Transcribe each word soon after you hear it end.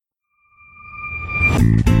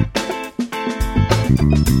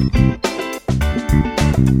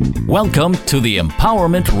Welcome to the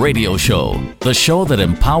Empowerment Radio Show, the show that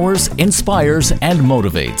empowers, inspires, and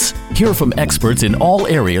motivates. Hear from experts in all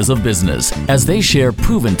areas of business as they share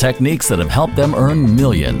proven techniques that have helped them earn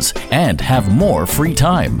millions and have more free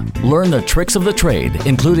time. Learn the tricks of the trade,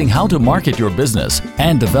 including how to market your business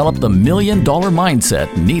and develop the $1 million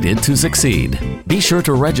mindset needed to succeed. Be sure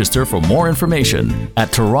to register for more information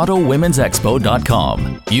at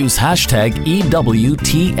TorontoWomen'sExpo.com. Use hashtag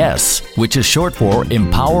EWTS, which is short for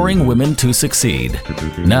Empowering Women to Succeed.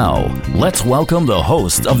 Now, let's welcome the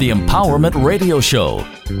host of the Empowerment Radio Show,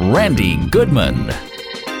 Randy Goodman.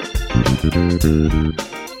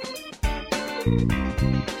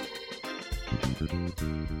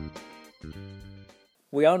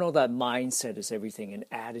 We all know that mindset is everything and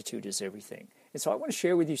attitude is everything. And so I want to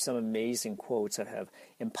share with you some amazing quotes that have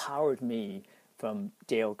empowered me from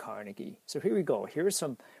Dale Carnegie. So here we go. Here are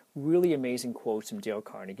some really amazing quotes from Dale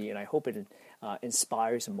Carnegie, and I hope it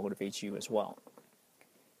inspires and motivates you as well.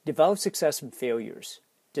 Develop success from failures.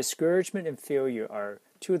 Discouragement and failure are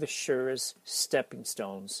two of the surest stepping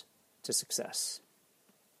stones to success.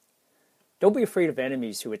 Don't be afraid of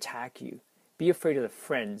enemies who attack you. Be afraid of the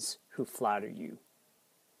friends who flatter you.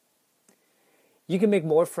 You can make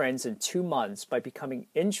more friends in 2 months by becoming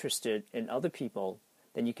interested in other people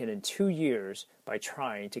than you can in 2 years by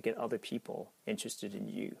trying to get other people interested in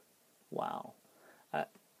you. Wow.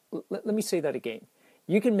 Let me say that again.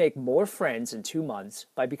 You can make more friends in 2 months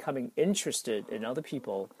by becoming interested in other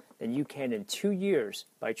people than you can in 2 years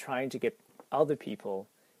by trying to get other people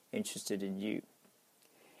interested in you.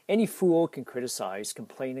 Any fool can criticize,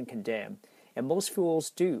 complain, and condemn, and most fools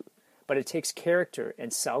do, but it takes character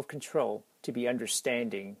and self-control to be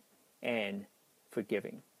understanding and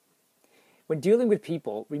forgiving. When dealing with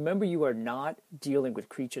people, remember you are not dealing with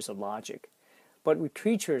creatures of logic, but with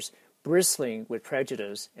creatures bristling with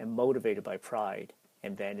prejudice and motivated by pride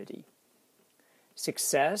and vanity.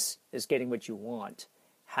 Success is getting what you want.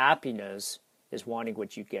 Happiness is wanting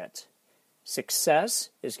what you get. Success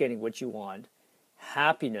is getting what you want.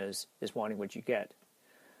 Happiness is wanting what you get.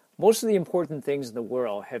 Most of the important things in the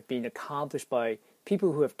world have been accomplished by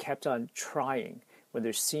people who have kept on trying when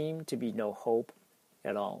there seemed to be no hope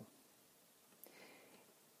at all.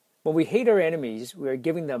 When we hate our enemies, we are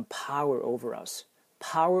giving them power over us.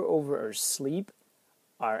 Power over our sleep,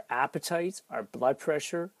 our appetites, our blood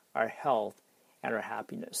pressure, our health, and our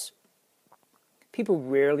happiness. People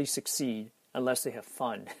rarely succeed unless they have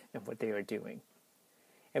fun in what they are doing.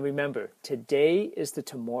 And remember, today is the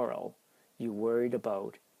tomorrow you worried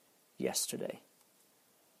about yesterday.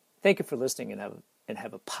 Thank you for listening and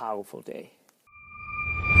have a powerful day.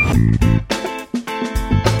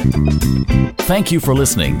 Thank you for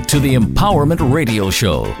listening to the Empowerment Radio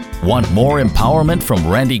Show. Want more empowerment from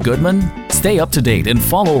Randy Goodman? Stay up to date and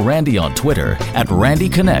follow Randy on Twitter at Randy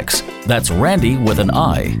Connects. That's Randy with an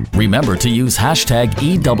I. Remember to use hashtag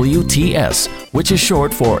EWTS, which is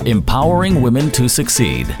short for Empowering Women to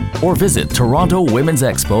Succeed. Or visit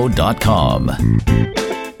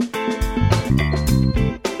TorontoWomen'sExpo.com.